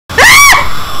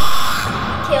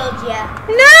killed ya.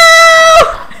 No!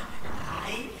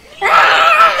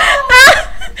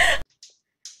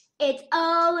 It's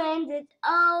Owen's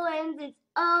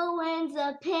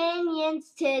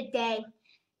opinions today.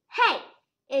 Hey,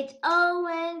 it's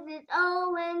Owen's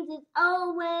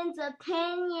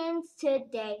opinions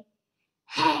today.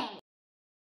 Hey.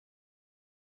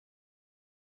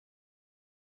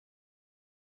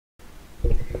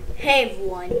 Hey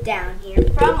everyone, down here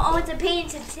from Owen's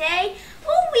Opinions today.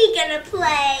 What we gonna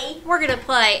play? We're gonna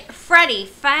play Freddy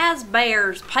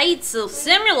Fazbear's Pizza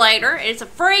Simulator. It's a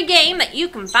free game that you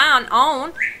can find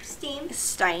on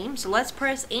Steam. So let's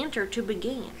press enter to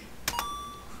begin.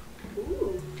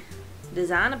 Ooh.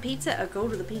 Design a pizza or go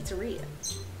to the pizzeria.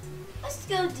 Let's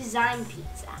go design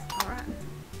pizza. Alright.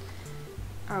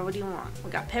 Alright, what do you want? We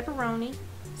got pepperoni,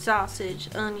 sausage,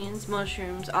 onions,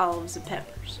 mushrooms, olives, and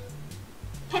peppers.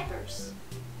 Peppers.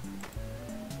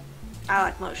 I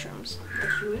like mushrooms.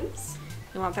 Mushrooms?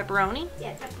 You want pepperoni?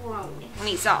 Yeah, pepperoni. We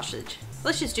need sausage.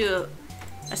 Let's just do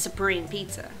a supreme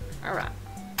pizza. Alright.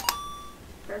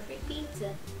 Perfect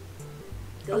pizza.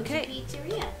 Go Okay. to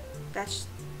pizzeria. That's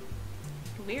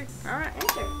weird. Alright.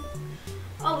 Enter.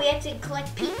 Oh, we have to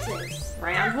collect pizzas.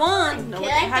 Round one. No,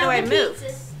 how do I move?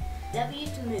 Pizzas. W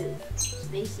to move. So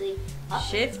basically, up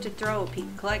Shift to throw.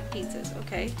 Collect pizzas.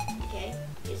 Okay. Okay.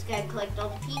 You just gotta collect all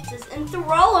the pizzas and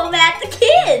throw them at the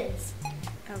kids.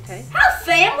 Okay. How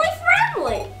family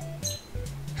friendly.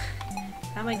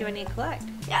 How many do I need to collect?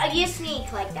 Yeah, you just need to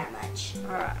collect that much.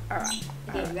 Alright, alright.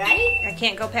 Okay, ready? I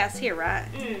can't go past here, right?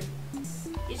 You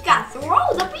just gotta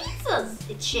throw the pizzas.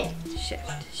 It's shift. Shift.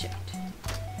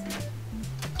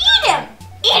 Eat them!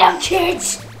 Eat them,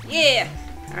 kids! Yeah!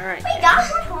 Alright. We got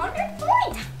 100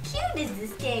 points! How cute is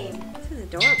this game? This is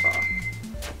adorable.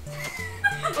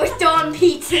 We're throwing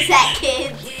pizzas at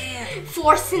kids. Yeah.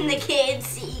 Forcing the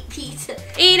kids to eat pizza.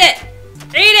 Eat it!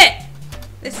 Eat it!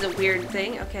 This is a weird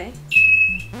thing. Okay.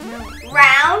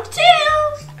 Round 2!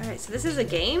 Alright, so this is a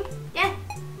game? Yeah.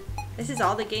 This is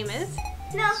all the game is?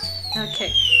 No.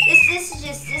 Okay. This is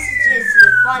just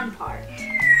the fun part.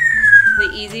 The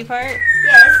easy part?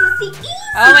 Yeah, this is the easy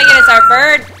Oh my goodness, our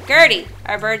bird, Gertie.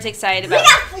 Our bird's excited We about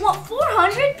got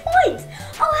 400 points.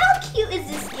 Oh, how cute is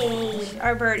this game?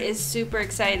 Our bird is super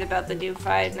excited about the new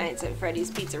Five Nights at Freddy's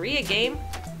Pizzeria game.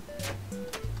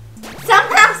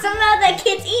 Somehow the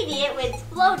kid's eating it when it's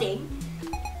floating.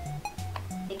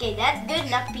 Okay, that's good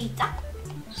enough pizza.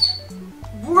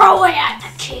 Throw it at the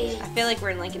kid. I feel like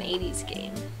we're in like an 80s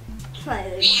game.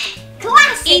 Classic.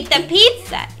 Eat the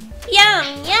pizza. Yum,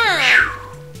 yum.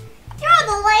 You're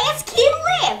the last kid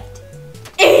left.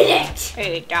 Eat it.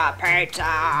 Eat the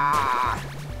pizza.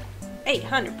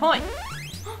 800 points.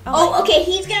 Oh, okay,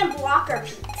 he's gonna block our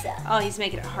pizza. Oh, he's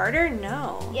making it harder?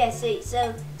 No. Yeah,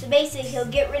 so basically he'll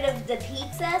get rid of the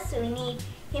pizza, so we need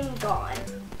him gone.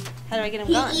 How do I get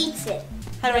him gone? He eats it.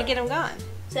 How do I get him gone?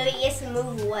 So he gets to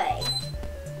move away.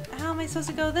 How am I supposed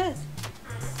to go with this?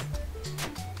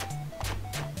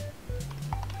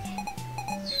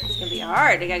 It's gonna be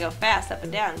hard. I gotta go fast up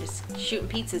and down, just shooting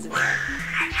pizzas in there.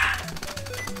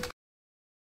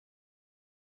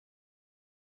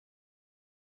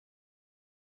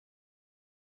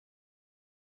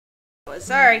 Oh,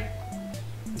 sorry.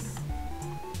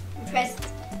 Pressed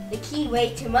the key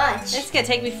way too much. It's gonna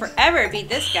take me forever to beat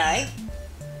this guy.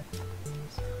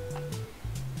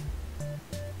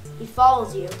 He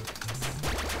follows you.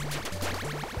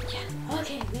 Yeah.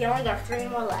 Okay, we only got 3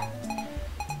 more left.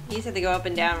 You just have to go up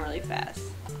and down really fast.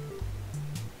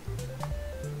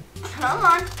 Come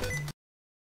on.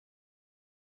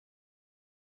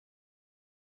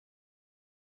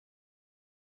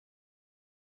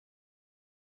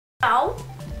 No.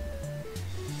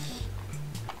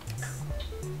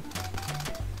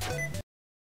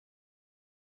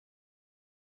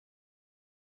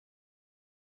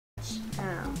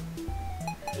 Oh.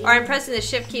 Or I'm pressing the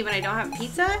shift key when I don't have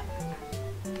pizza?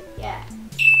 Yeah.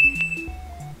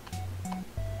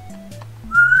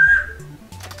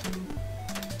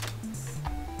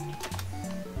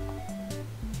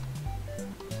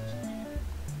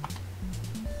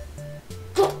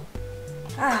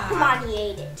 Come on, he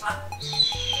ate it.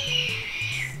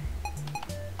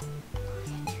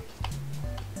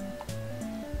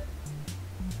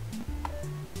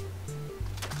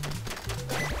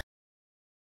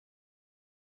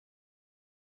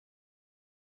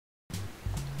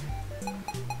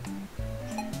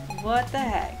 What the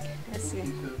heck? Let's see.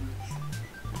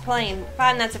 Playing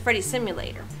Five Nights at Freddy's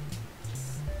Simulator.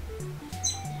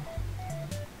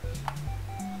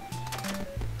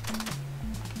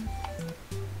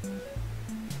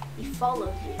 He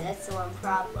followed you, that's the one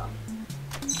problem.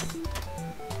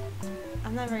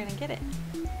 I'm never gonna get it.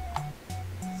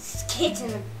 This kid's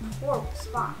in a horrible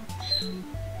spot.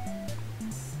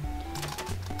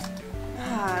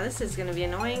 Ah, this is gonna be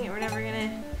annoying. We're never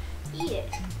gonna Eat it.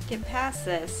 get past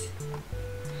this.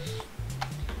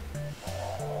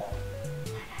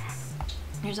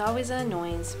 There's always an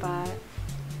annoying spot.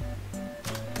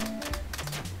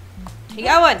 You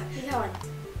got one. Keep going.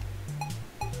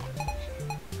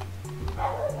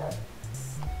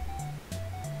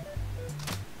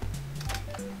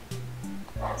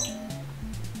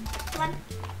 Come on.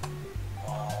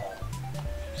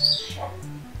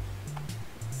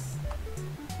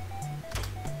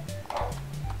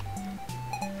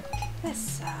 This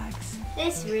sucks.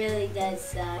 This really does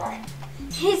suck.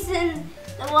 He's in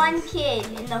the one kid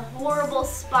in the horrible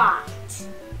spot.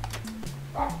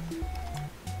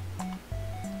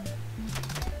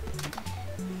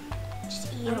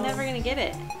 Just eat I'm all. never gonna get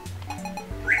it.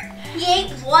 He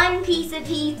ate one piece of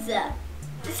pizza.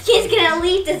 This kid's gonna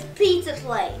leave this pizza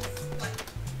place.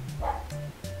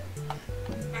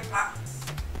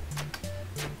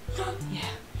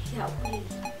 Yeah.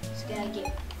 He's gonna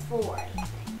get 4, I think.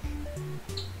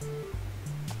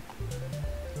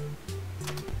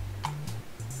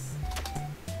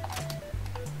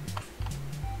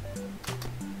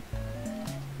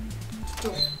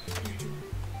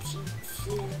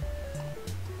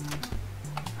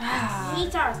 He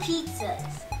eats our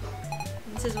pizzas.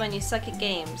 This is when you suck at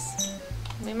games.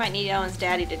 We might need Ellen's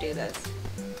daddy to do this.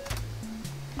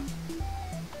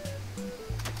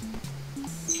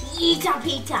 He eats our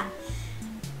pizza.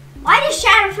 Why does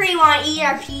Shadow Free want to eat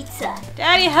our pizza?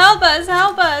 Daddy, help us!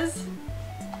 Help us!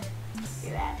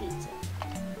 You're at pizza.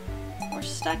 We're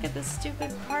stuck at this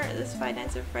stupid part of this Five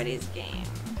Nights at Freddy's game.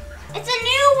 It's a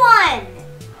new one.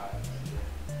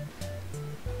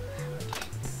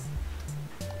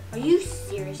 Are you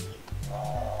serious?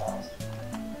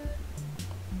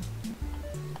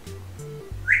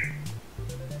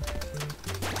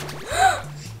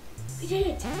 We did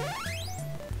it.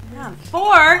 I'm 4.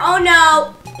 Oh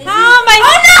no. How am I?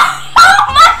 Oh no! Oh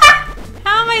my!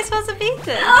 How am I supposed to beat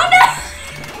this? Oh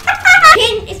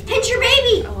no! It's Pincher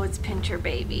Baby. Oh, it's Pincher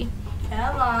Baby.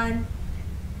 Come on.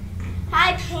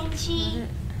 Hi, Pinchy.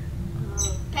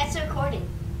 Pet's recording.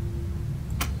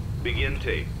 Begin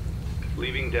tape.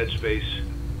 Leaving dead space.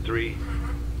 3,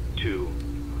 2,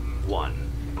 1.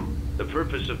 The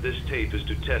purpose of this tape is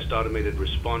to test automated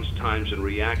response times and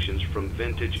reactions from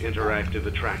vintage interactive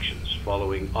attractions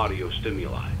following audio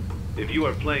stimuli. If you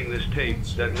are playing this tape,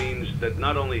 that means that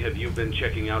not only have you been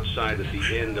checking outside at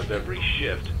the end of every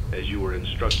shift, as you were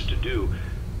instructed to do,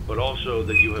 but also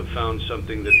that you have found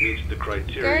something that meets the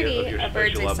criteria Gertie, of your a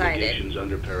bird's special excited. obligations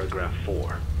under paragraph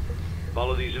 4.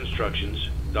 Follow these instructions,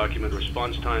 document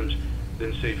response times,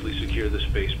 then safely secure the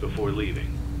space before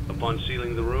leaving. Upon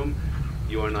sealing the room,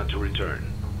 you are not to return.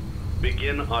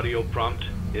 Begin audio prompt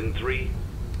in 3,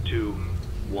 2,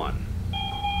 1.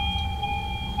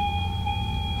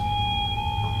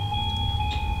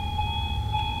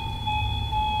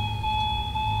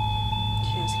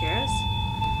 She gonna scare us?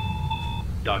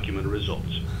 Document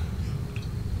results.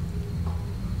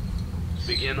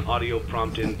 Begin audio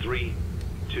prompt in 3,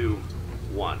 2,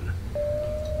 1.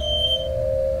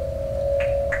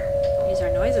 These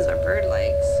are noises or bird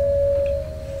legs.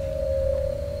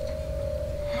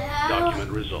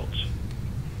 Document results.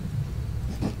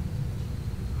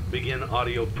 Begin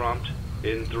audio prompt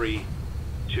in 3,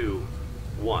 2,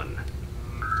 1.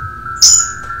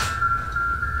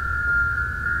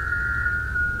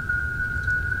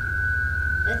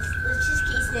 Let's just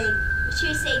keep saying. What should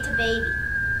we say to baby?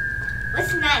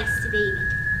 What's nice to baby?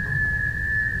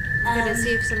 I'm gonna see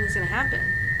if something's gonna happen.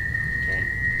 Okay.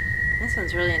 This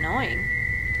one's really annoying.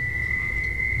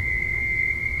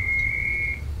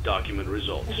 Document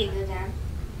results. Okay, go down.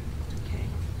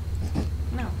 Okay.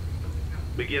 No.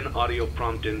 Begin audio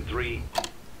prompt in 3,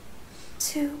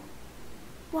 2,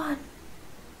 1.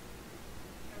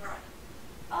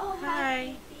 Oh,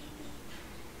 Hi.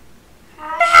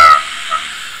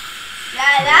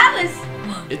 That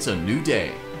was. It's a new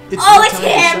day. It's Oh, your it's time to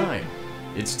him. shine.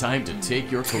 It's time to take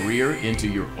your career into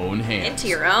your own hands. Into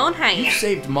your own You've hands.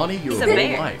 saved money your He's a whole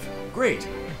bear. life. Great.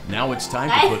 Now it's time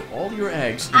I- to put all your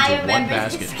eggs I into one remember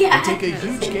basket this guy. and take a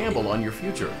huge gamble on your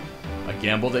future. A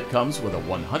gamble that comes with a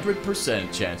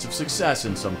 100% chance of success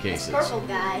in some cases. Purple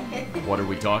guy. What are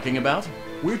we talking about?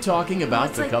 We're talking about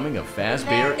it's like- becoming a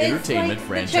Fazbear Entertainment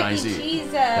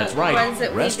franchisee. That's Ones right,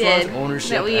 that we restaurant did,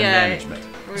 ownership that we, and management.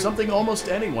 Something almost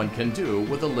anyone can do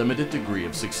with a limited degree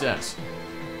of success.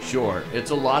 Sure,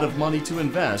 it's a lot of money to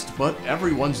invest, but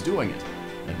everyone's doing it.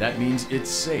 And that means it's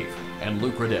safe and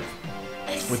lucrative.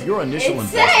 With your initial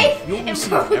It's investment, safe. you'll And receive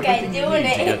purple guy everything you doing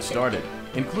need to it. get started.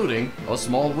 including a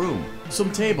small room,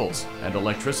 some tables, and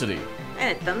electricity.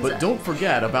 And a thumbs But up. don't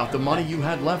forget about the money you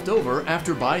had left over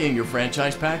after buying your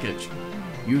franchise package.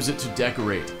 Use it to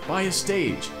decorate, buy a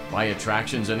stage, buy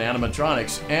attractions and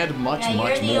animatronics, and much, Now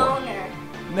much you're the more. owner.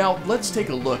 Now, let's take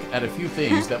a look at a few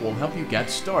things that will help you get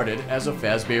started as a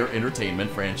Fazbear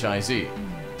Entertainment franchisee,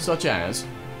 such as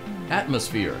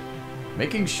atmosphere.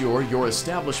 Making sure your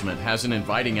establishment has an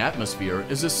inviting atmosphere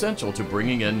is essential to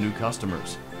bringing in new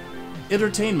customers.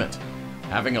 Entertainment.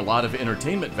 Having a lot of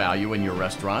entertainment value in your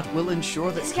restaurant will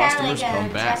ensure that It's kind of customers like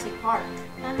come back. Jurassic Park.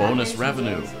 Bonus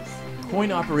revenue.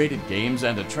 Coin-operated games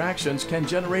and attractions can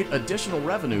generate additional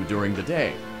revenue during the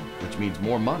day, which means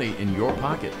more money in your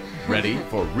pocket, ready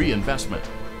for reinvestment.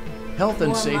 Health and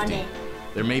More safety. money.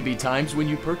 There may be times when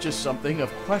you purchase something of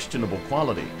questionable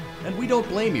quality, and we don't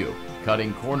blame you.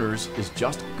 Cutting corners is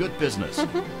just good business.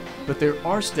 But there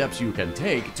are steps you can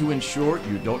take to ensure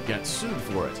you don't get sued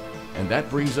for it. And that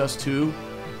brings us to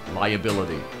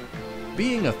liability.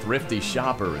 Being a thrifty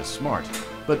shopper is smart,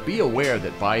 but be aware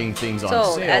that buying things on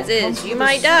Sold sale as is, comes you with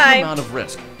might a certain die. amount of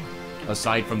risk.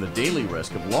 Aside from the daily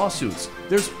risk of lawsuits,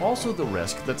 there's also the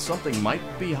risk that something might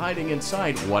be hiding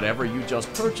inside whatever you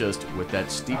just purchased with that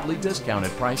steeply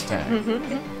discounted price tag.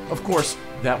 Of course,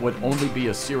 that would only be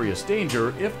a serious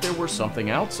danger if there were something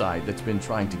outside that's been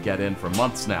trying to get in for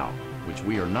months now, which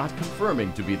we are not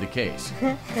confirming to be the case.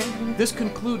 This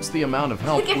concludes the amount of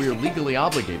help we are legally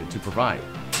obligated to provide.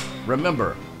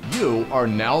 Remember, you are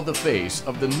now the face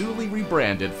of the newly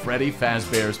rebranded Freddy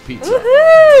Fazbear's Pizza.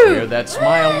 Wear that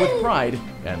smile with pride,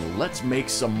 and let's make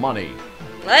some money.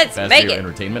 Let's make Fazbear it.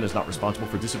 Entertainment is not responsible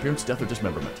for disappearance, death, or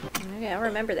dismemberment. Okay, I'll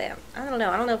remember that. I don't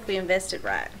know if we invested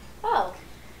right. Oh.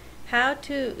 How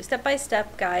to,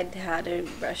 step-by-step guide to how to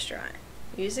restaurant.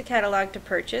 Use the catalog to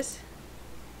purchase.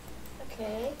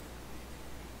 Okay.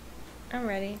 I'm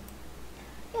ready.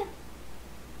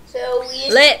 So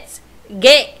we Let's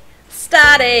get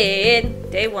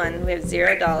started. Day one, we have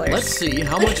 $0. Let's see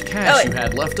how much cash Oh, you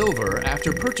had left over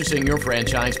after purchasing your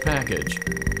franchise package.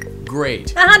 Great.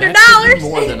 $100. That should be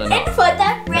more than and enough. put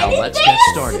that bread Now in let's this. get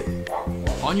started.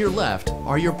 On your left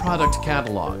are your product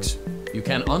catalogs. You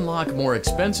can unlock more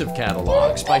expensive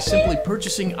catalogs by simply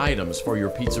purchasing items for your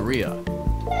pizzeria.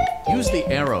 Use the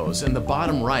arrows in the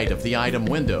bottom right of the item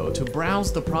window to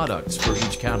browse the products for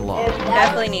each catalog.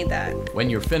 Definitely need that. When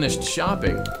you're finished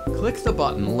shopping, click the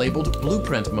button labeled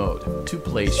Blueprint Mode to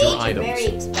place These your are very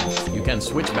items. expensive. You can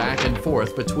switch back and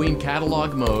forth between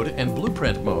Catalog Mode and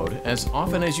Blueprint Mode as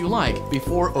often as you like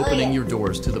before opening yeah. your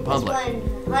doors to the This public.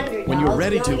 $100. When you're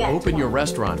ready we only to got open your 20.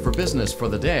 restaurant for business for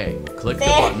the day, click the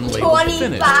button labeled Finished in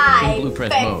 25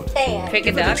 Blueprint per Mode. stand. Pick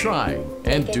Give it it a up. try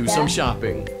and Pick do it some up.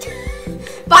 shopping.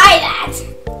 Buy that!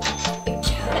 You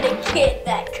gotta get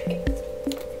that crazy.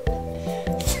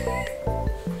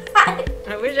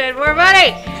 I wish I had more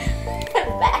money.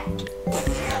 Back.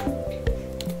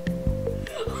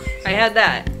 I had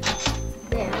that.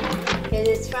 Yeah, because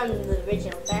it's from the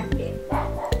original factory.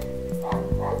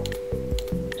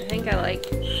 I think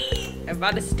I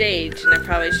bought a stage and I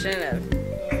probably shouldn't have.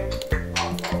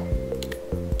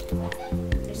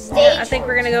 Stage I think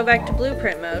we're gonna go back to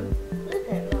blueprint mode.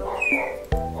 Blueprint mode.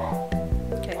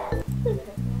 Okay.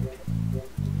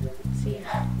 See.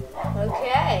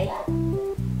 Okay.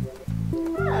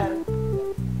 Huh.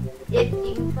 You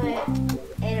can put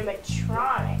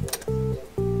animatronic.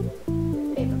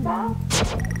 Paper ball.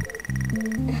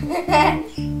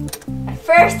 My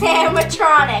first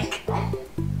animatronic.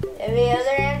 Any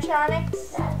other animatronics?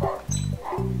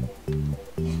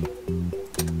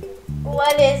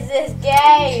 What is this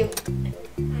game?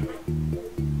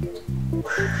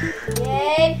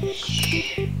 Yay.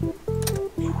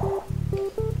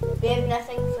 We have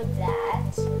nothing for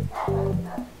that.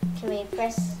 Can we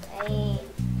press any?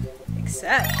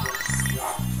 Accept.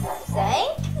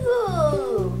 Thank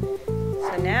you.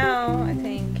 So now I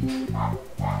think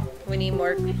we need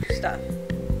more stuff.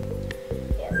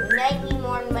 Yeah, we might need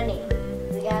more money.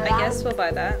 We got a I lot guess we'll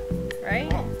buy that, right?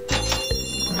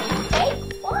 Take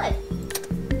one.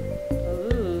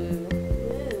 Ooh.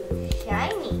 Ooh,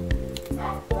 shiny.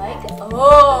 Like,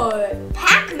 oh,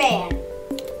 Pac-Man.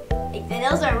 Like,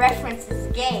 those are references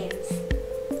to games.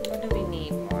 What do we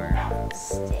need more?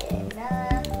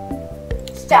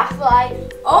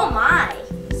 Starflight. Oh my.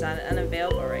 It's not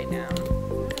unavailable right now.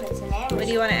 It's an amber. What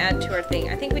do you want to add to our thing?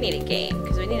 I think we need a game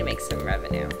because we need to make some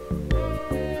revenue.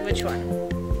 Which one?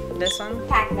 This one?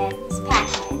 Pac-Man. It's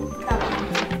Pac-Man. Come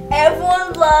on.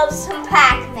 Everyone loves some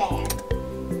Pac-Man.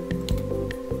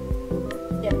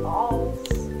 The balls.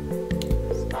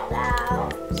 Spit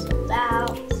out. Spit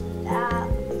out. Spit out.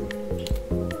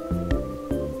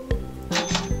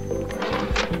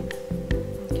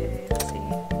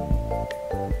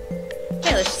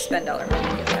 let's just spend all our money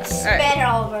and get that. Spend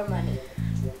all of our money.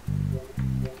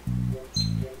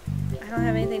 I don't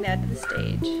have anything to add to the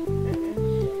stage.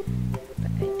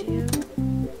 But I do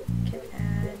can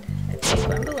add. I take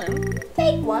one balloon.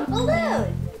 Take one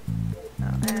balloon.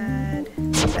 I'll add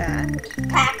that.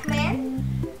 Pac-Man.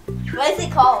 What is it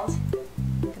called?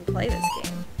 You can play this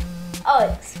game.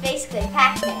 Oh, it's basically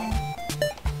Pac-Man.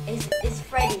 Is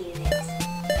Freddy in it?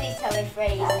 Please tell me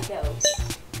Freddy is a ghost.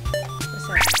 What's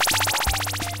that?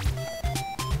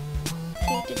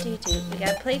 We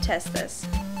gotta play test this.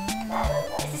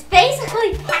 It's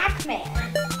basically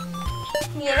Pac-Man.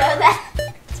 You know that?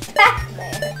 It's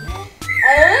Pac-Man.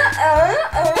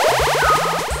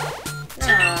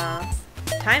 Aww.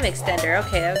 Time extender.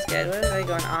 Okay, that was good. What was I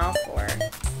going off for?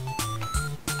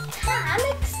 Time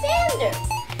extender.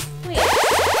 Wait.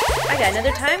 I got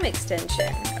another time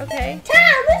extension. Okay.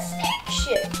 Time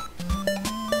extension.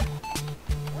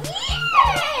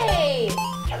 Yay!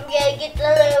 I'm gonna get the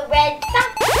little red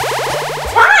dot.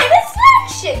 Time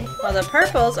extension. Well, the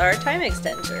purples are time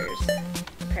extenders, You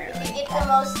apparently. get the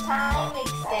most time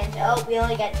extension. Oh, we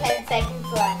only got 10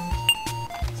 seconds left.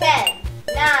 10,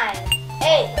 9,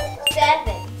 8,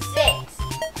 7, 6,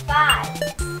 5,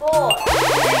 4, 3.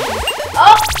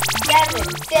 Oh, 7,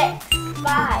 6,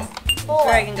 5, 4.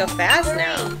 Sure, I can go fast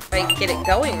now. If I get it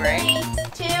going right.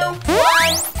 3, 2, 1.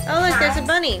 Oh, look, there's a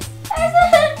bunny.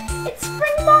 It's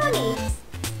Spring Bonnie.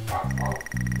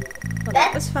 Well,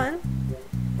 that was fun.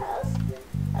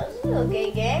 That was an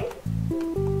okay game.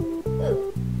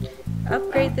 Ooh.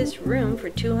 Upgrade this room for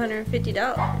 $250.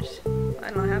 I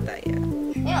don't have that yet.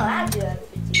 You don't have to have $50.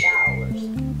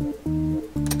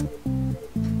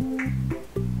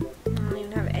 I don't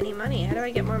even have any money. How do I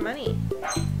get more money?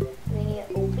 We need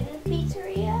to open the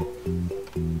pizzeria.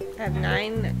 I have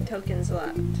 9 tokens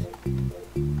left.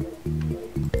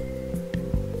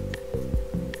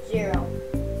 0.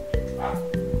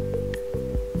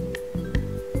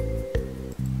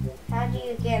 How do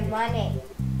you get money?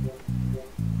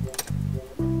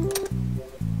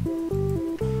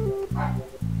 How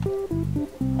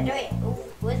do I,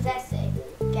 what does that say?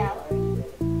 Gallery.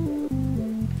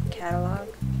 Catalog.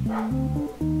 Well,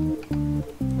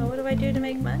 what do I do to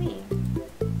make money?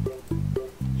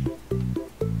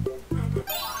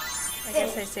 I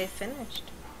guess I say finished.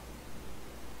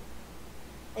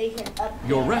 You can upgrade.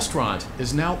 Your restaurant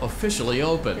is now officially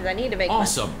open. Because I need to make money.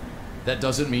 Awesome. That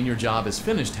doesn't mean your job is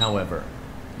finished, however.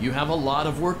 You have a lot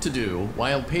of work to do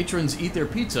while patrons eat their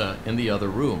pizza in the other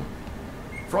room.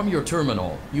 From your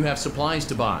terminal, you have supplies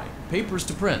to buy, papers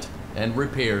to print, and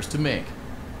repairs to make.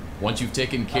 Once you've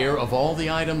taken care of all the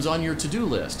items on your to-do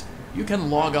list, you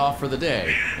can log off for the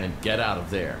day and get out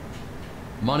of there.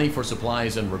 Money for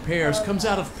supplies and repairs comes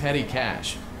out of petty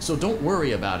cash, so don't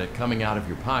worry about it coming out of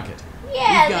your pocket.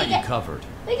 Yeah, We've got you covered.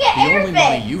 we get The only everything.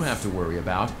 money you have to worry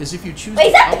about is if you choose Wait, to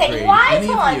is that upgrade Pennywise? any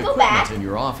of Hold on, the go back. equipment in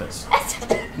your office.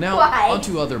 That's Now, why.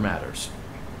 onto other matters.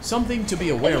 Something to be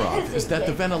aware of is that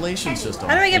the ventilation system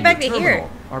How do I get in back your to here? terminal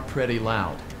are pretty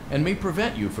loud and may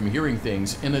prevent you from hearing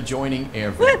things in adjoining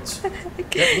air vents.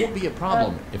 That won't be a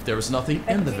problem if there is nothing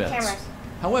in the vents. Cameras.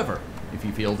 However, if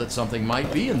you feel that something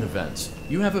might be in the vents,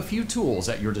 you have a few tools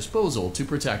at your disposal to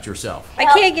protect yourself. I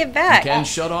can't get You back. can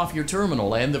shut off your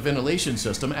terminal and the ventilation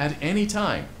system at any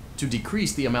time to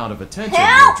decrease the amount of attention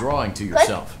Help! you're drawing to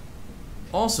yourself.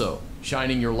 Also,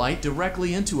 shining your light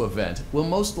directly into a vent will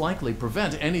most likely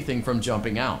prevent anything from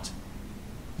jumping out.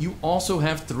 You also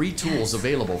have 3 tools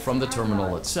available from the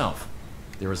terminal itself.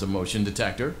 There is a motion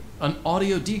detector, an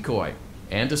audio decoy,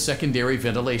 and a secondary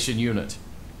ventilation unit.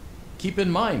 Keep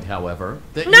in mind, however,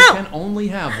 that you can only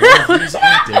have one of these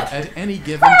active at any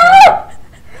given time.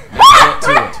 Now get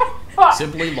to it.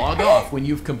 Simply log off when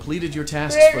you've completed your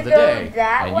tasks for the day,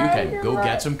 and you can go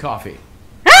get some coffee.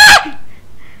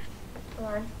 Come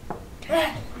on.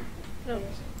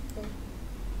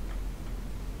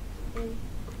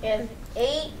 There's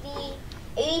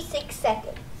 86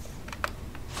 seconds.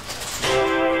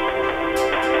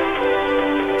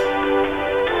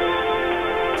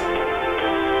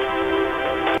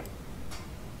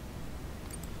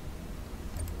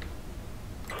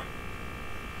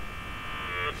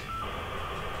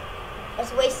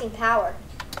 It's wasting power.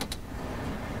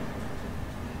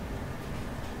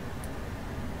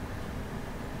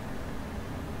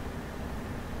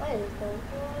 What is going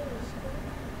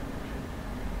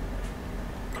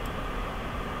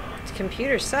on? This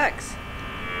computer sucks.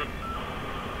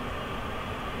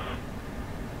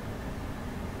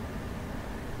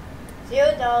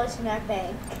 $0 in our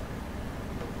bank.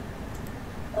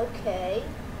 Okay.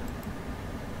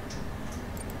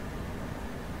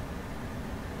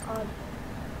 There's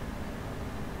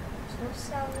no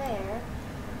sound there.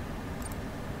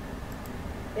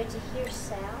 Wait to hear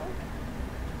sound?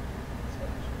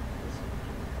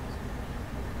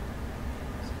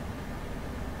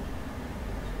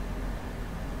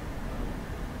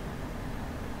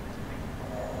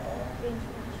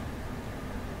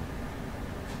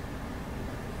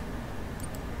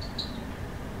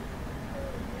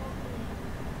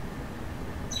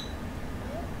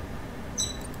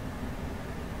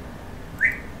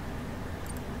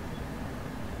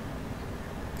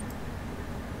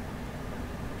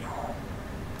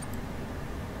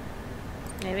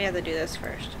 Maybe I have to do this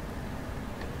first.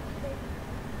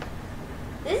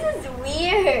 This is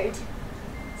weird.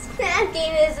 FNAF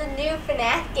game is a new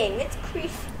FNAF game. It's creepy.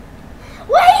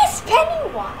 Why is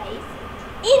Pennywise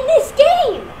in this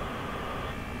game?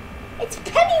 It's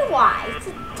Pennywise. It's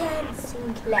a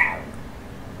dancing clown.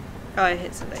 Oh, I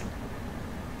hit something.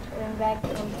 Turn back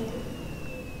from here.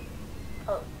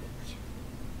 Oh.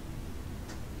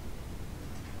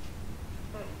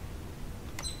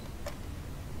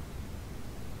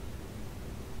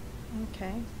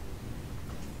 Okay.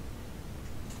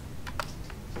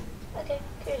 Okay,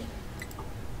 good.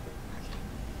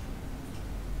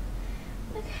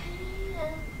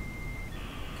 Okay.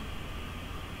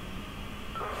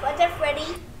 What's up, Freddy?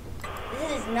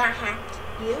 This is not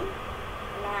happy. You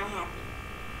are not happy.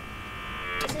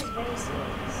 This is very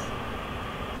serious.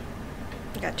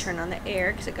 I got to turn on the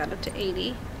air because it got up to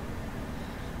 80.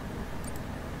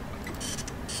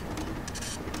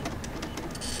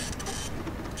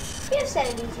 You have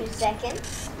 72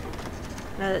 seconds.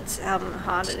 No, that's how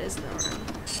hot it is in the room.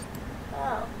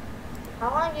 Oh. How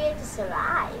long do you have to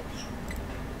survive?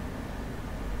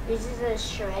 You're just gonna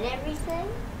shred everything?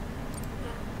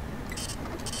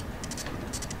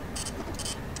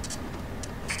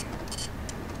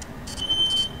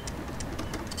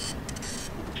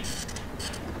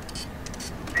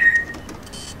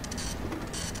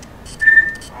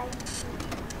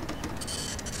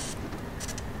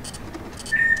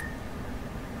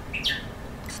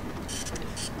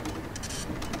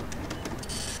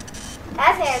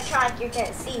 That's animatronic you're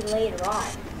gonna see later on.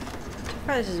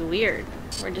 Oh, this is weird.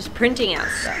 We're just printing out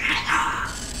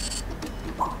stuff.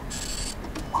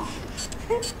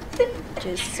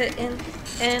 Just sitting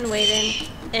and waiting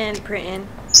and printing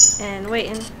and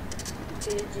waiting.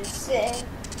 You're just sitting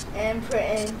and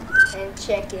printing and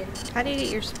checking. How do you get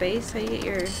your space? How do you get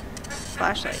your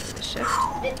flashlight with the shift?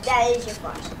 That is your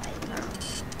flashlight.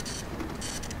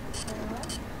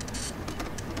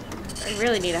 I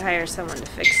really need to hire someone to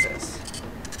fix this.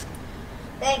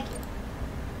 Thank you.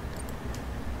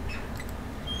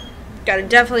 Gotta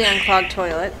definitely unclog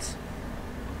toilets.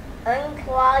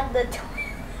 Unclog the toilet.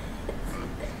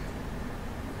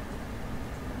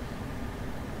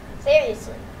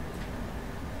 Seriously.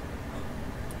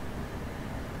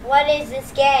 What is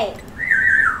this game?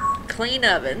 Clean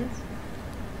oven.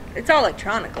 It's all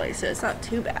electronically, so it's not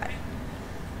too bad.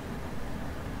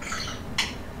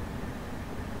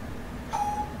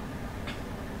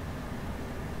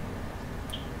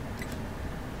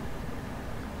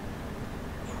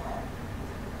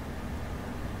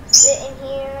 Sitting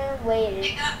here and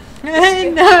waiting. I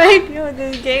have no idea what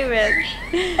this game is.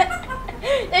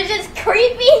 There's just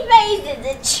creepy faces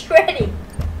and shredding.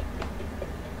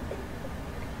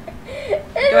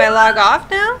 Do I log off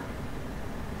now?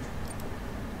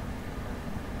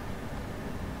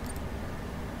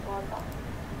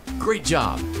 Great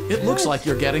job. It looks like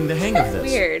you're getting the hang of this.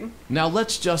 Weird. Now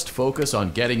let's just focus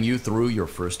on getting you through your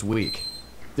first week.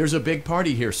 There's a big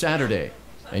party here Saturday,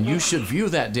 and you should view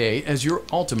that day as your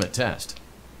ultimate test.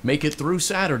 Make it through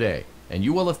Saturday, and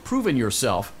you will have proven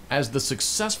yourself as the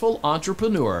successful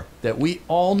entrepreneur that we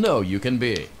all know you can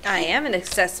be. I am an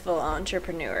successful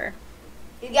entrepreneur.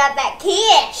 You got that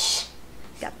cash.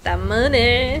 Got that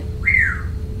money.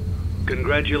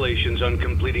 Congratulations on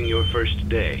completing your first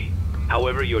day.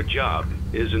 However, your job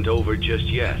isn't over just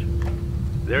yet.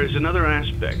 There is another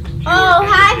aspect to Oh,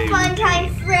 your hi, end-of-day fun time,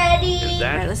 routine, Freddy. and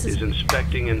that Alright, this is- is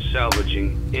inspecting and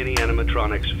salvaging any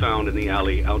animatronics found in the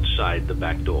alley outside the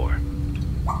back door.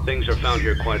 Things are found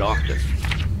here quite often,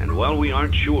 and while we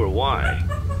aren't sure why,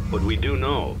 what we do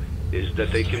know is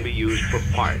that they can be used for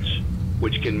parts,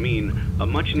 which can mean a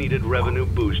much-needed revenue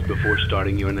boost before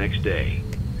starting your next day.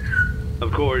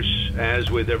 Of course,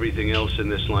 as with everything else in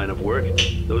this line of work,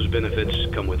 those benefits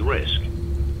come with risk.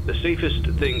 The safest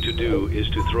thing to do is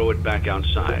to throw it back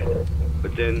outside,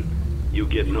 but then you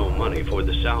get no money for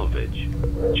the salvage.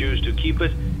 Choose to keep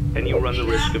it, and you run the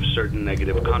risk of certain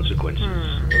negative consequences,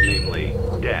 namely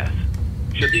death,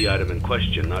 should the item in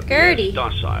question not be Gertie. as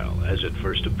docile as it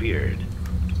first appeared.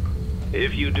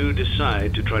 If you do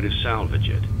decide to try to salvage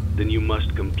it, then you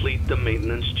must complete the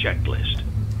maintenance checklist.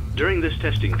 During this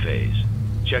testing phase,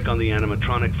 check on the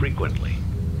animatronic frequently.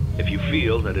 If you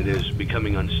feel that it is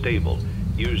becoming unstable,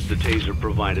 use the taser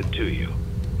provided to you.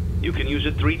 You can use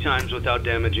it 3 times without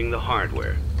damaging the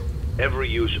hardware. Every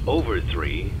use over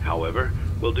 3, however,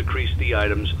 will decrease the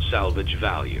item's salvage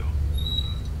value.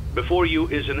 Before you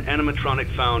is an animatronic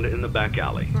found in the back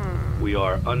alley. We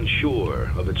are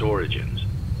unsure of its origins.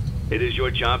 It is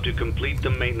your job to complete the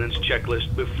maintenance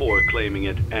checklist before claiming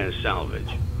it as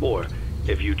salvage. Or,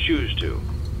 if you choose to,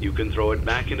 you can throw it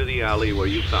back into the alley where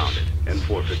you found it and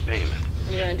forfeit payment. What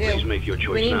are you gonna do? Please make your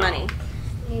choice We need now. money.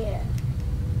 Yeah.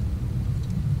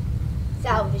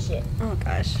 Salvage it. Oh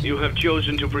gosh. You have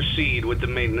chosen to proceed with the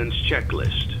maintenance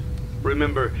checklist.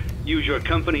 Remember, use your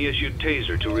company-issued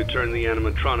taser to return the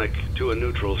animatronic to a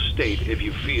neutral state if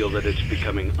you feel that it's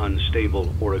becoming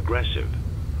unstable or aggressive.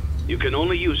 You can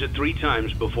only use it 3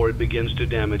 times before it begins to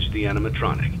damage the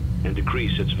animatronic and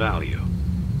decrease its value.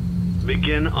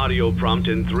 Begin audio prompt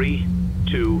in 3,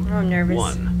 2, I'm nervous.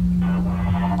 1.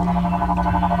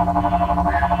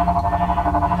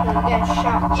 We'll get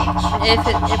shocked. If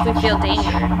we feel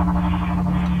danger.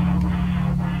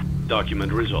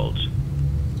 Document results.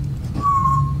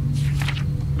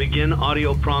 Begin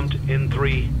audio prompt in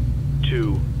 3,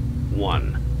 2,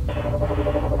 1.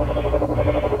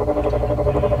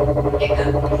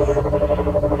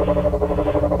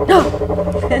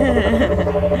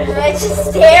 It's just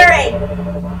staring.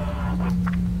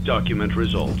 Document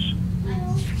results.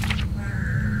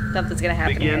 Something's gonna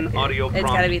happen. Begin here. audio It's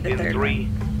prompt gotta be the in third 3,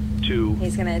 one. 2,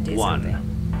 He's gonna do 1. something.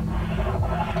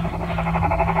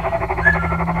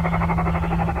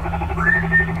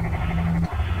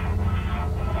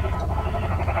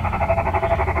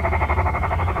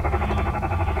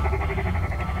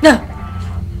 No.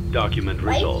 Document Why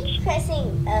are results. you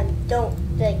pressing don't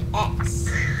like X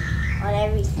on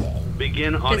everything?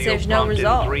 Begin audio there's no prompt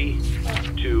result. in 3,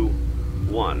 2,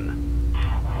 1.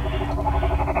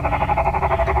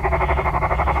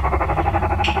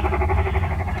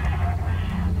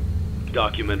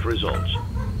 Document results.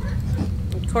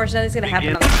 Of course, nothing's gonna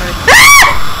happen Begin. on the first.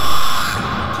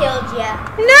 Killed ya.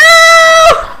 No!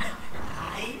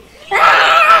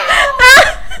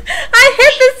 I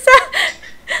hit the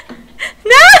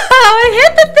No! I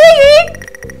hit the thingy!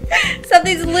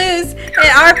 Something's loose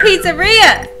at our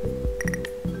pizzeria.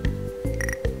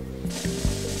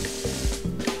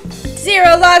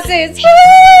 0 lawsuits.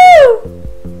 Woo!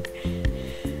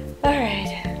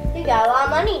 Alright. You got a lot of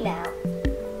money now.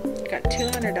 Got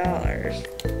 $200.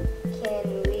 Can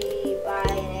we buy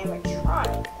an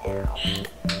animatronic now?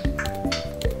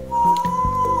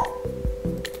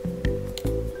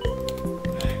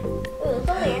 Ooh, look at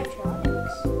all the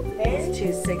animatronics. Very It's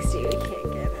 260. We can't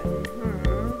get it.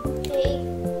 pig.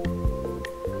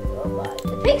 Robot.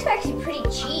 The pig's actually pretty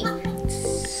cheap.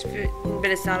 But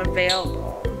it's not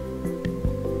available.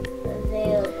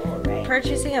 Available, right?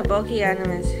 Purchasing a bulky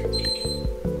item is.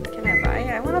 Can I buy it?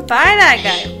 I want to buy that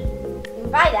guy. You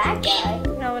can buy that guy. I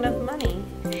don't have enough money.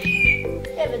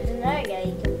 Yeah, but there's another guy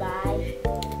you can buy.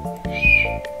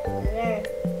 Another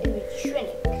animatronic.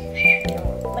 You don't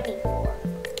want money for.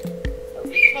 But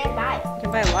we can't buy it. I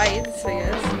can buy lights, I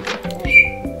guess.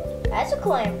 That's a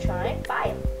cool animatronic. Buy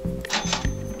him.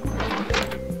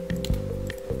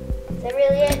 Is that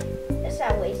really it? That's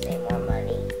not wasting more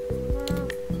money.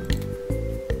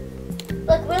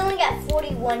 Look, we only got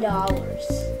 $41.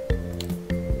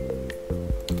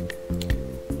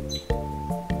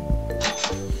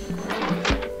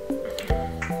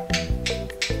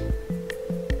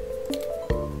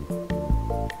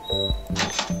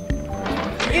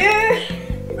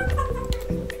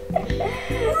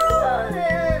 Oh, this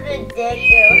is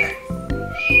ridiculous.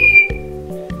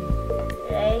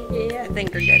 Right? Yeah, I think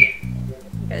we're good.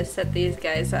 Gotta set these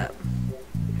guys up.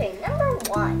 Okay, number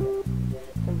 1.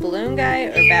 A balloon guy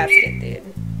or basket dude?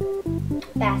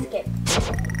 Basket.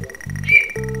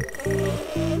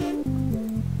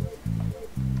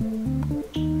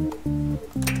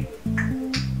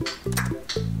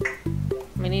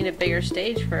 We need a bigger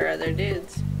stage for our other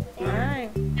dudes.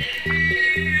 Alright.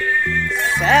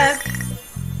 Seth.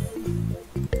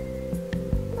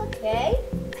 Okay.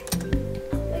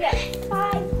 We got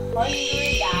 $500.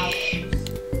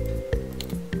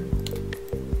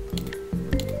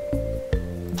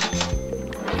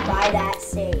 Buy that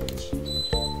stage.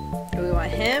 Do we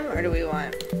want him or do we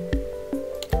want...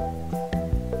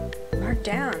 Mark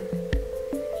down.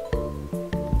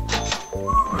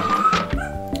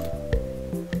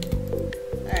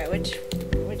 Alright, which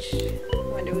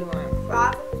one do we want?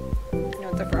 Frog. You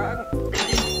want the frog?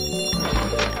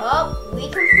 Oh, we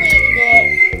completed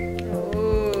it.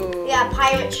 Ooh. We got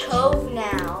Pirate Cove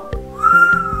now.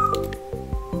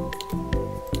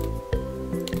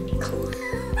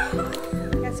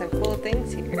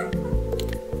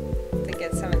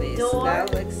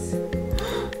 that looks...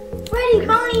 Freddy,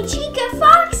 Bonnie, Chica,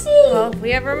 Foxy. Well, if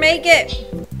we ever make it.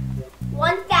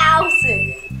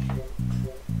 1,000.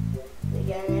 They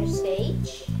got another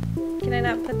stage. Can I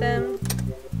not put them?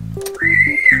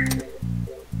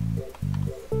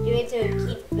 Do we have to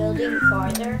keep building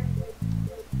farther?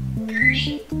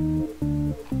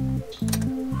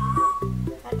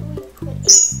 How do we put a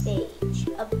stage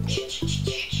up there?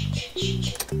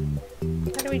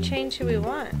 How do we change who we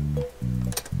want?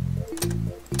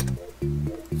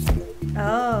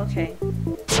 Oh, okay.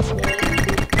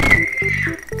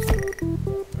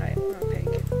 Right, I'm a pig.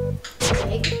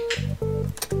 Pig?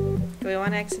 Do we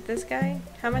want to exit this guy?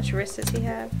 How much risk does he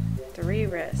have? 3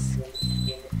 risk.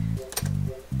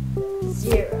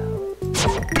 0.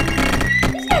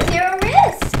 He's got 0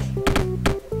 risk.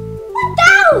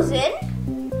 1,000?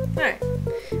 Alright.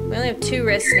 We only have 2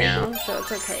 risks now, so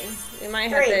it's okay. We might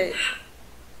have 3. to...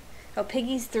 Oh,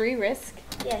 Piggy's 3 risk?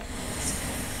 Yes.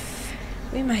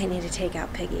 We might need to take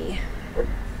out Piggy.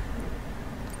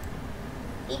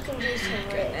 He can do some risk.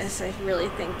 Goodness, I really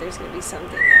think there's going to be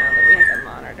something now that we have to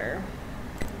monitor.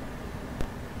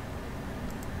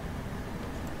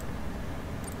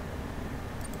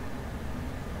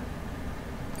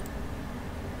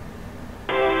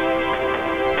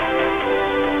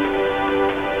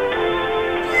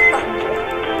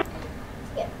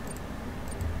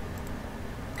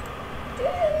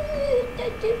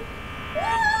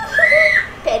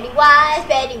 Pennywise,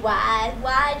 Pennywise,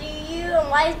 why do you, and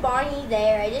why is Barney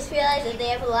there? I just realized that they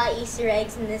have a lot of Easter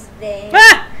eggs in this thing.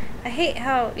 Ah! I hate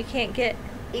how you can't get...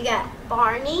 You got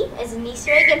Barney as an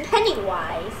Easter egg and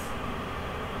Pennywise.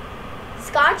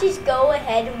 Scott, just go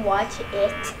ahead and watch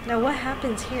it. Now what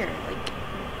happens here? Like,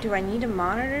 do I need to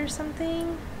monitor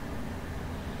something?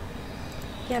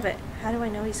 Yeah, but how do I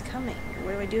know he's coming?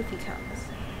 What do I do if he comes?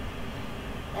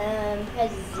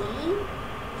 Press Z?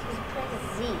 Just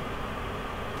press Z.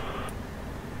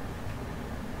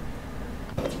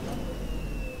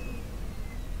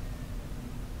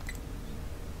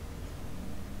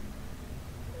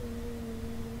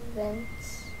 Vents.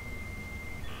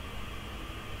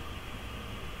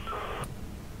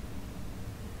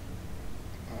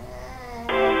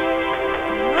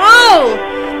 Oh!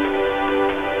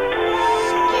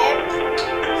 Skip,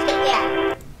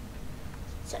 yeah.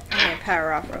 So, I'm gonna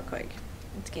power off real quick.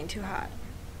 It's getting too hot.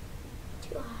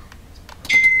 too hot.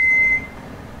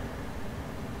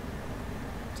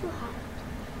 Too hot.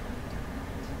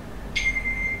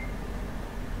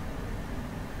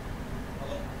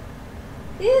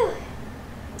 Phew.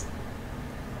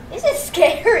 This is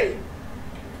scary.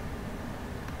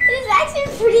 This is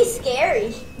actually pretty scary.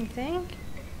 You think?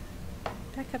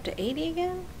 Back up to 80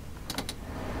 again?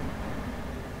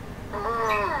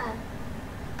 Ah.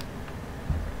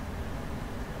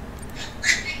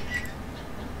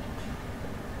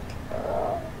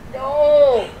 Oh,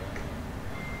 no.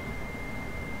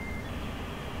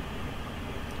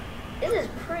 This is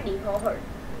pretty hard.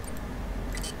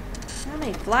 How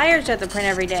many flyers do I have to print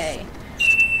every day?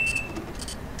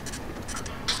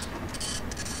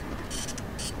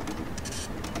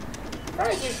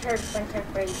 I just heard printer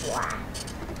phrase black.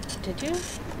 Did you? I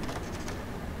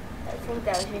think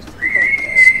that was just a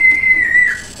printer.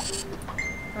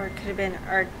 Or it could have been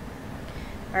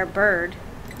our bird.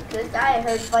 Because I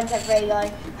heard printer phrase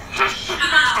going.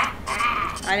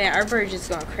 I know, our bird's just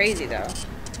going crazy though.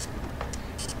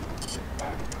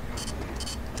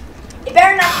 It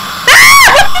better not.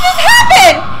 What just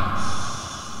happened?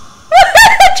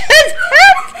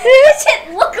 Just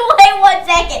look away 1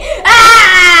 second.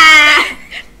 Ah!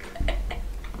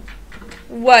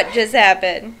 What just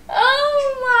happened?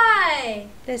 Oh my!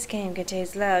 This game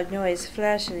contains loud noise,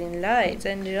 flashing lights,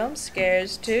 and jump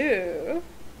scares too.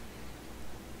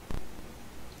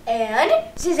 And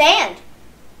Suzanne.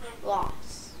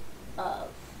 Loss of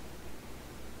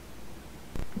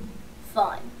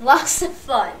fun. Lots of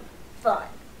fun. Fun.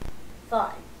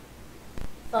 Fun.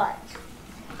 Fun.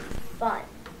 Fun.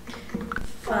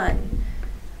 Fun.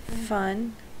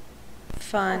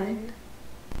 Fun.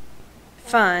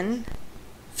 Fun.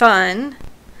 Fun.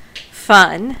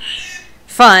 Fun. Fun.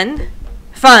 Fun.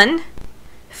 Fun.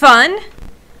 Fun.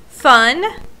 Fun.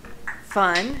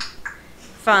 Fun.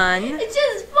 Fun. It's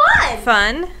just fun.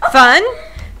 Fun. Fun.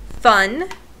 Fun.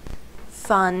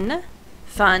 Fun.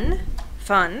 Fun. Fun.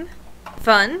 Fun.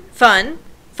 Fun.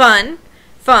 Fun.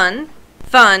 Fun.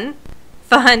 Fun.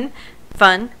 Fun.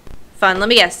 Fun. Fun. Let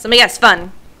me guess. Fun.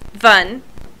 Fun. Fun.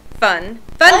 Fun.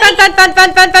 Fun. Fun. Fun.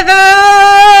 Fun. Fun. Fun.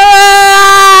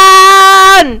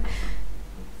 Fun.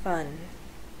 Fun.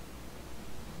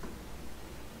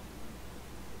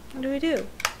 What do we do?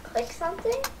 Click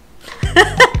something?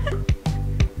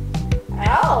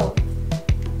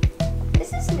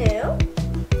 new.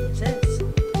 This is.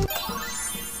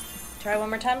 Try one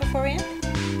more time before we end.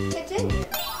 Continue.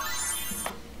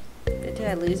 Did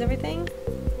I lose everything?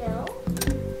 No.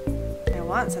 I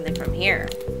want something from here.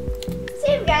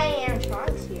 See if we got any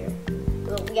animatronics here.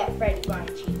 Well, we got Freddy buying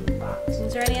cheap box.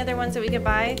 Is there any other ones that we could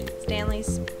buy?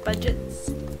 Stanley's budgets.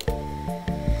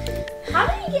 How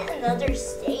do you get another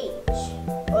stage?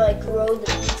 Or like grow the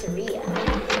pizzeria?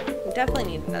 We definitely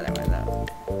need another one though.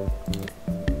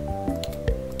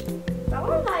 I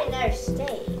want to buy another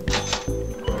stage.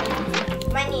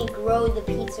 Might need to grow the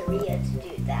pizzeria to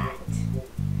do that.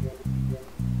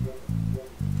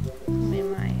 We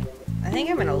might. I think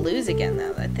I'm gonna lose again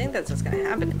though. I think that's what's gonna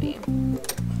happen to me.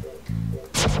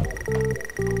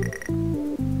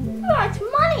 Oh, it's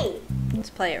money! Let's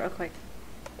play it real quick.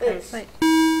 Oops. Play.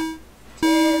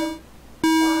 2,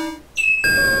 1.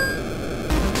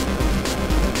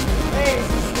 What is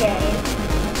this game?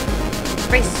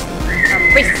 Race. I'm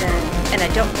racing and I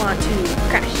don't want to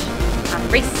crash. I'm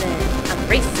racing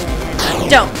and I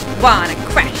don't want to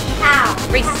crash. How?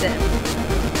 Racing.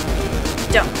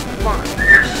 Don't want to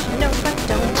crash. No, I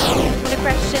don't want to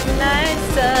crash and I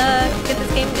suck at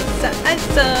this game. Yes, I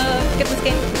suck at this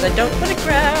game because I don't want to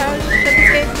crash at this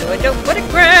game. No, I don't want to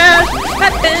crash. I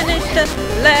finished the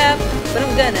lap, but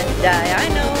I'm gonna die. I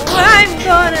know I'm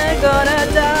gonna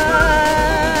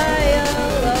die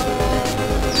alone.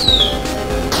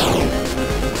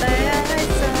 I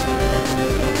suck at this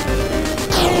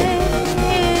game.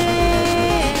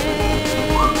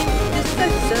 Yes, I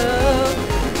suck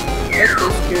at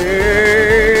this game.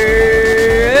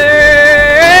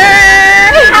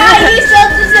 How are you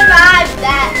supposed to survive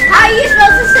that? How are you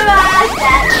supposed to survive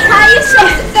that? How are you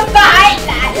supposed to survive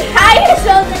that? How are you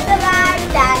supposed to survive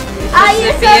that? How are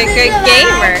you Just to be supposed a to good survive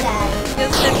gamer. that?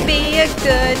 Just to be a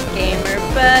good gamer,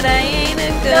 but I ain't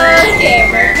a good Good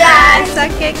gamer, gamer. I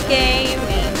suck at gaming,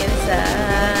 and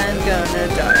I'm gonna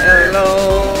die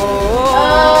alone.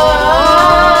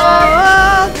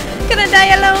 Gonna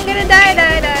die alone, gonna die,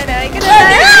 gonna die.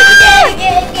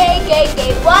 Gay.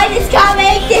 What is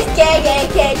coming? This gay.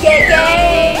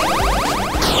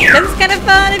 Cause it's kind of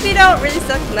fun if you don't really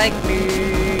suck like me.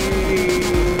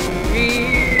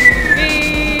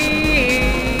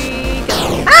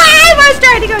 I was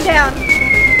trying to go down.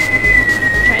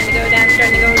 Trying to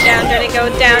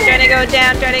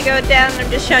go down. I'm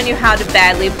just showing you how to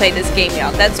badly play this game,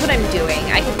 y'all. That's what I'm doing.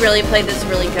 I could really play this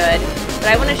really good, but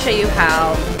I want to show you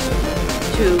how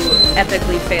to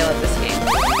epically fail at this game.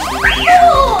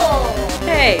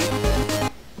 Hey.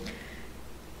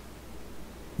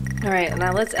 Alright,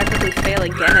 now let's epically fail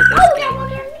again at this Oh, we game. got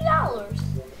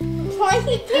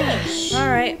 $100.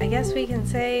 Alright, I guess we can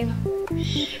say...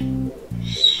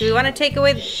 Do we want to take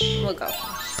away... We'll go.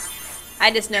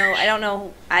 I just know, I don't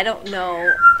know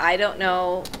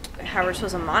how we're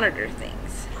supposed to monitor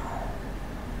things.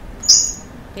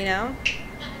 You know?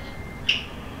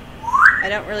 I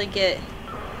don't really get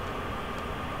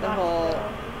the whole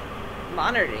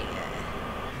monitoring it.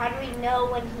 How do we know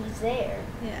when he's there?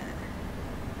 Yeah.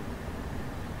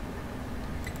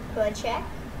 Go and check.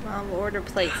 Well, we'll order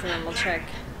plates and then we'll check.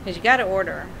 Because you gotta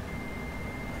order.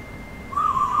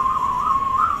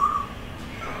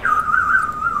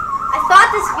 I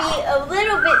thought this would be a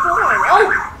little bit boring.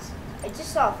 Oh! I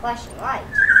just saw a flashing light.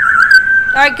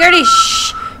 Alright, Gertie,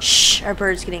 shh! Shh! Our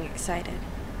bird's getting excited.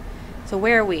 So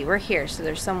where are we? We're here. So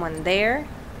there's someone there.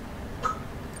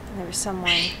 And there's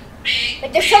someone...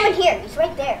 But there's someone here. He's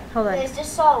right there. Hold on. I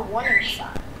just saw a warning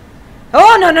sign.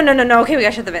 Oh, no. Okay, we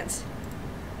gotta shut the vents.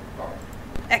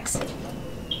 X.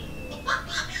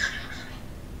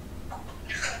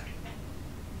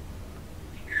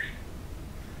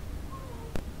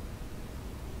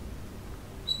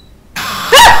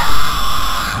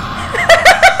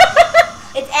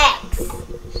 It's X.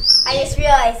 I just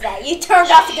realized that. You turned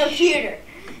off the computer.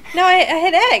 No, I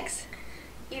hit X.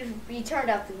 You turned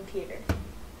off the computer.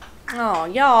 Oh,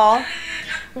 y'all.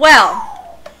 Well,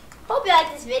 Hope you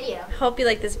like this video. hope you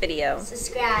like this video.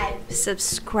 Subscribe.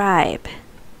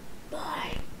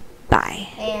 Bye.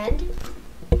 And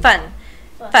Fun.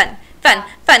 Lots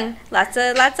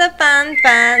of fun.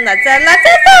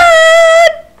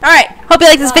 Alright, hope you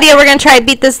like this video. We're gonna try to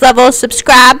beat this level.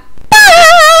 Subscribe.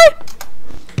 Bye.